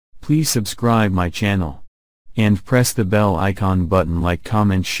Please subscribe my channel. And press the bell icon button, like,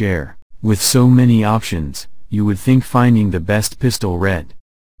 comment, share. With so many options, you would think finding the best pistol red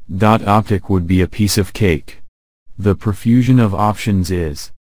dot optic would be a piece of cake. The profusion of options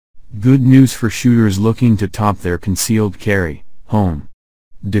is good news for shooters looking to top their concealed carry, home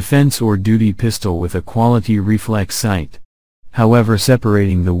defense or duty pistol with a quality reflex sight. However,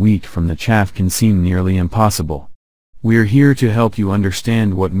 separating the wheat from the chaff can seem nearly impossible. We're here to help you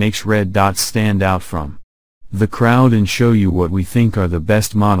understand what makes red dots stand out from the crowd and show you what we think are the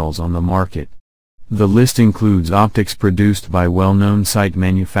best models on the market. The list includes optics produced by well-known sight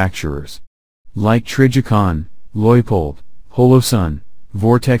manufacturers like Trijicon, Leupold, Holosun,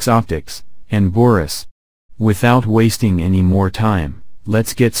 Vortex Optics, and Boris. Without wasting any more time,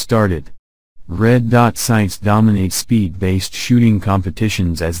 let's get started. Red dot sights dominate speed-based shooting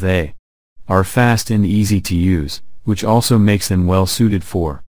competitions as they are fast and easy to use, which also makes them well suited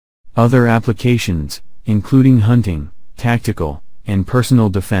for other applications, including hunting, tactical, and personal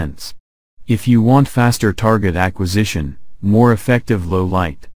defense. If you want faster target acquisition, more effective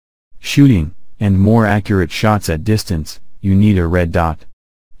low-light shooting, and more accurate shots at distance, you need a red dot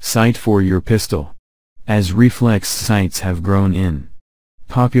sight for your pistol. As reflex sights have grown in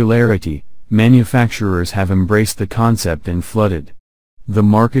popularity, manufacturers have embraced the concept and flooded the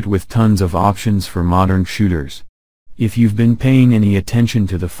market with tons of options for modern shooters. If you've been paying any attention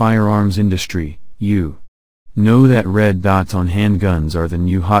to the firearms industry, you know that red dots on handguns are the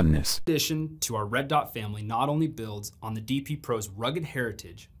new hotness. In addition to our red dot family not only builds on the DP Pro's rugged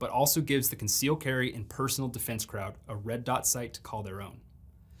heritage, but also gives the concealed carry and personal defense crowd a red dot sight to call their own.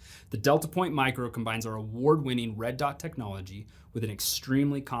 The Delta Point Micro combines our award-winning red dot technology with an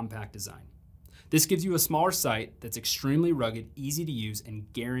extremely compact design. This gives you a smaller sight that's extremely rugged, easy to use,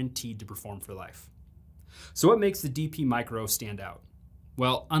 and guaranteed to perform for life. So what makes the DP Micro stand out?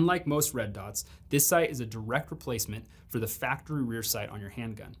 Well, unlike most red dots, this sight is a direct replacement for the factory rear sight on your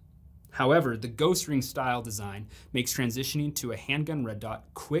handgun. However, the ghost ring style design makes transitioning to a handgun red dot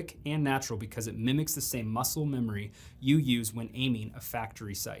quick and natural because it mimics the same muscle memory you use when aiming a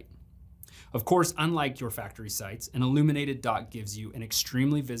factory sight. Of course, unlike your factory sights, an illuminated dot gives you an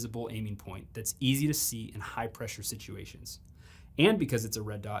extremely visible aiming point that's easy to see in high pressure situations. And because it's a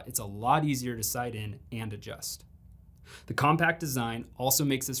red dot, it's a lot easier to sight in and adjust. The compact design also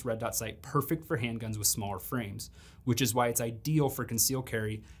makes this red dot sight perfect for handguns with smaller frames, which is why it's ideal for concealed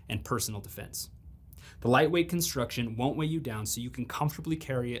carry and personal defense. The lightweight construction won't weigh you down, so you can comfortably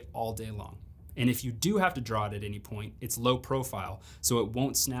carry it all day long. And if you do have to draw it at any point, it's low profile, so it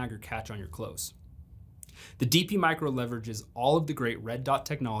won't snag or catch on your clothes. The DP Micro leverages all of the great red dot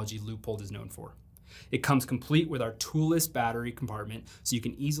technology Leupold is known for. It comes complete with our toolless battery compartment, so you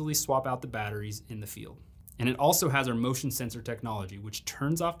can easily swap out the batteries in the field. And it also has our motion sensor technology, which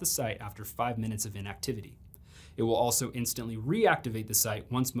turns off the sight after 5 minutes of inactivity. It will also instantly reactivate the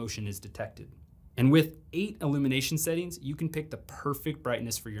sight once motion is detected. And with 8 illumination settings, you can pick the perfect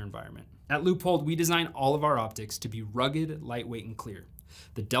brightness for your environment. At Leupold, we design all of our optics to be rugged, lightweight, and clear.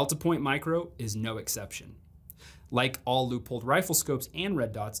 The Delta Point Micro is no exception. Like all Leupold rifle scopes and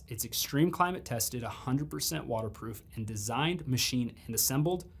red dots, it's extreme climate tested, 100% waterproof, and designed, machined, and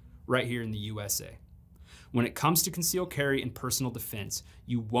assembled right here in the USA. When it comes to concealed carry and personal defense,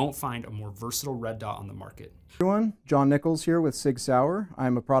 you won't find a more versatile red dot on the market. Everyone, John Nichols here with Sig Sauer.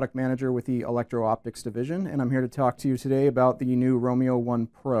 I'm a product manager with the Electro-Optics division, and I'm here to talk to you today about the new Romeo 1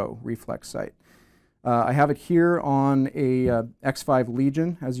 Pro reflex sight. I have it here on a X5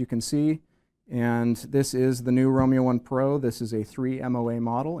 Legion, as you can see, and this is the new Romeo 1 Pro. This is a 3 MOA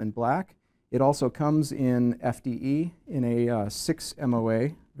model in black. It also comes in FDE in a 6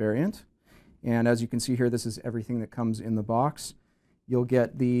 MOA variant. And as you can see here, this is everything that comes in the box. You'll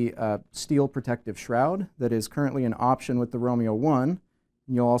get the steel protective shroud that is currently an option with the Romeo 1. And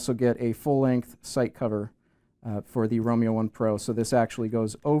you'll also get a full-length sight cover for the Romeo 1 Pro. So this actually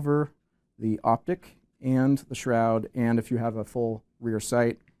goes over the optic and the shroud, and if you have a full rear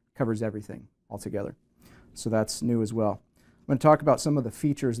sight, covers everything altogether. So that's new as well. I'm going to talk about some of the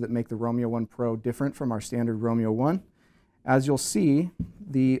features that make the Romeo 1 Pro different from our standard Romeo 1. As you'll see,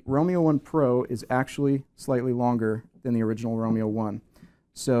 the Romeo 1 Pro is actually slightly longer than the original Romeo 1.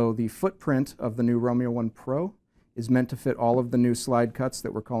 So the footprint of the new Romeo 1 Pro is meant to fit all of the new slide cuts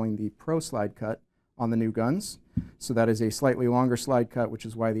that we're calling the Pro slide cut on the new guns. So that is a slightly longer slide cut, which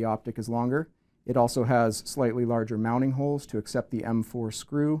is why the optic is longer. It also has slightly larger mounting holes to accept the M4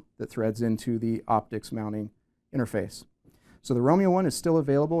 screw that threads into the optics mounting interface. So the Romeo 1 is still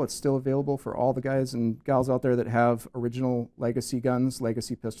available. It's still available for all the guys and gals out there that have original legacy guns,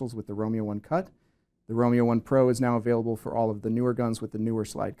 legacy pistols with the Romeo 1 cut. The Romeo 1 Pro is now available for all of the newer guns with the newer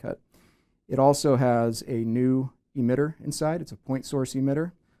slide cut. It also has a new emitter inside. It's a point source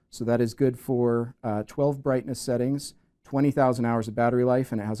emitter. So that is good for 12 brightness settings, 20,000 hours of battery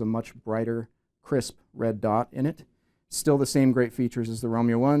life, and it has a much brighter, crisp red dot in it. Still the same great features as the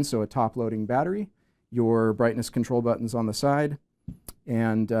Romeo 1, so a top-loading battery, your brightness control buttons on the side,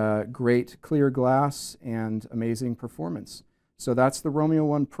 and great clear glass and amazing performance. So that's the Romeo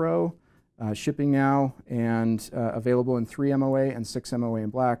 1 Pro, shipping now and available in 3 MOA and 6 MOA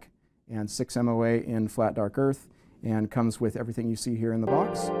in black and 6 MOA in flat dark earth, and comes with everything you see here in the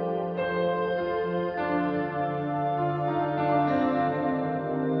box.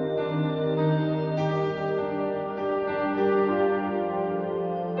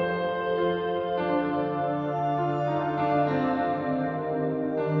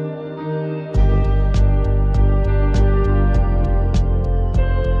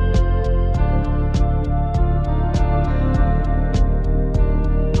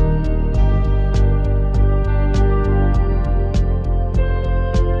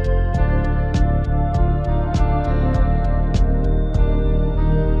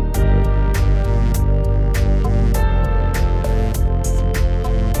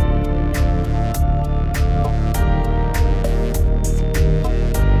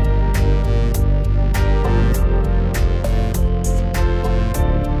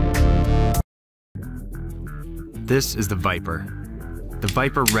 This is the Viper. The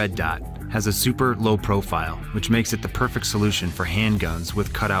Viper Red Dot has a super low profile, which makes it the perfect solution for handguns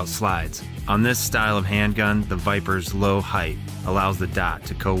with cutout slides. On this style of handgun, the Viper's low height allows the dot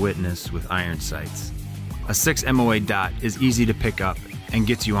to co-witness with iron sights. A 6 MOA dot is easy to pick up and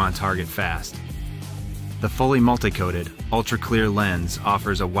gets you on target fast. The fully multi-coated, ultra-clear lens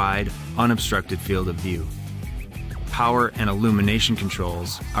offers a wide, unobstructed field of view. Power and illumination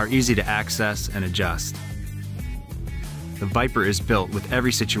controls are easy to access and adjust. The Viper is built with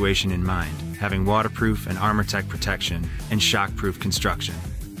every situation in mind, having waterproof and ArmorTech protection and shockproof construction.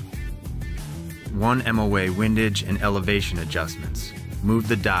 1 MOA windage and elevation adjustments. Move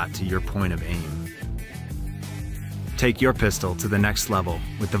the dot to your point of aim. Take your pistol to the next level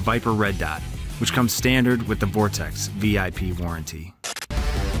with the Viper Red Dot, which comes standard with the Vortex VIP warranty.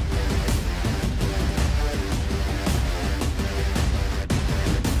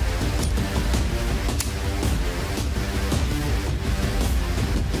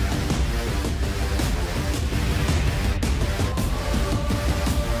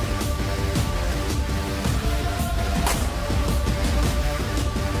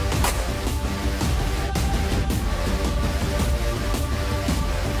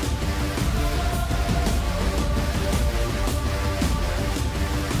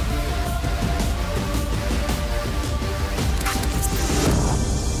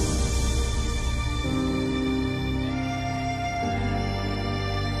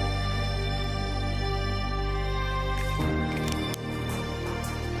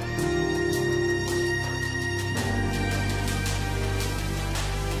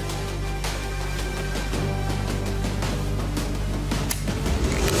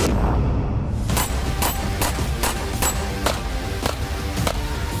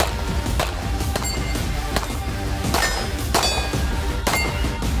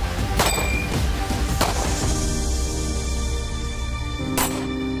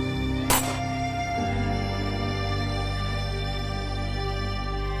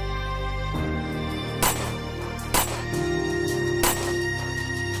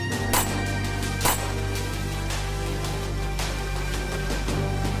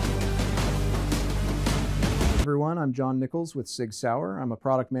 Everyone, I'm John Nichols with Sig Sauer. I'm a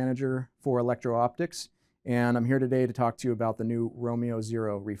product manager for Electro-Optics, and I'm here today to talk to you about the new Romeo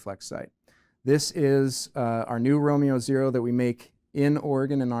Zero reflex sight. This is our new Romeo Zero that we make in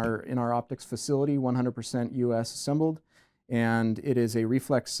Oregon in our optics facility, 100% US assembled, and it is a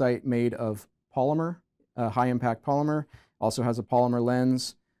reflex sight made of polymer, high impact polymer. Also has a polymer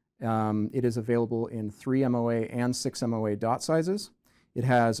lens. It is available in 3 MOA and 6 MOA dot sizes. It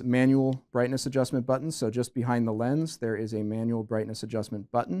has manual brightness adjustment buttons, so just behind the lens there is a manual brightness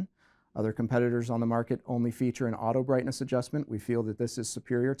adjustment button. Other competitors on the market only feature an auto brightness adjustment. We feel that this is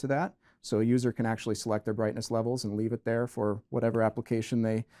superior to that, so a user can actually select their brightness levels and leave it there for whatever application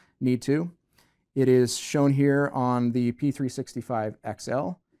they need to. It is shown here on the P365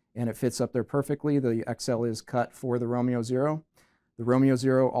 XL, and it fits up there perfectly. The XL is cut for the Romeo Zero. The Romeo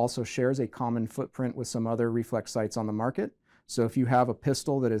Zero also shares a common footprint with some other reflex sights on the market. So if you have a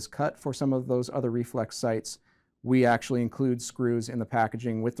pistol that is cut for some of those other reflex sights, we actually include screws in the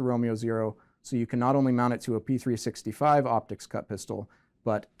packaging with the Romeo Zero, so you can not only mount it to a P365 optics cut pistol,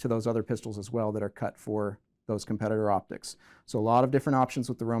 but to those other pistols as well that are cut for those competitor optics. So a lot of different options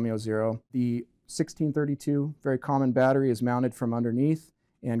with the Romeo Zero. The 1632, very common battery, is mounted from underneath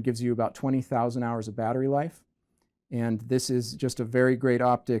and gives you about 20,000 hours of battery life. And this is just a very great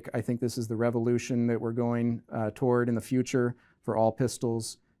optic. I think this is the revolution that we're going toward in the future for all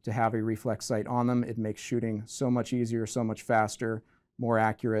pistols to have a reflex sight on them. It makes shooting so much easier, so much faster, more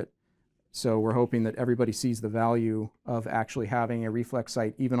accurate. So we're hoping that everybody sees the value of actually having a reflex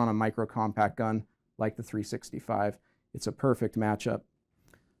sight even on a micro compact gun like the 365. It's a perfect matchup.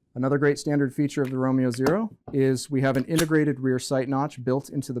 Another great standard feature of the Romeo Zero is we have an integrated rear sight notch built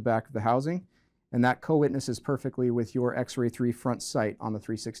into the back of the housing, and that co-witnesses perfectly with your X-Ray 3 front sight on the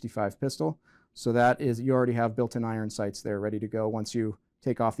 365 pistol. So that is, you already have built-in iron sights there ready to go once you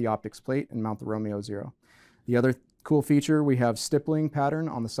take off the optics plate and mount the Romeo Zero. The other cool feature, we have stippling pattern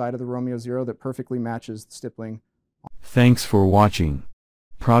on the side of the Romeo Zero that perfectly matches the stippling. Thanks for watching.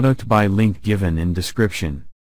 Product by link given in description.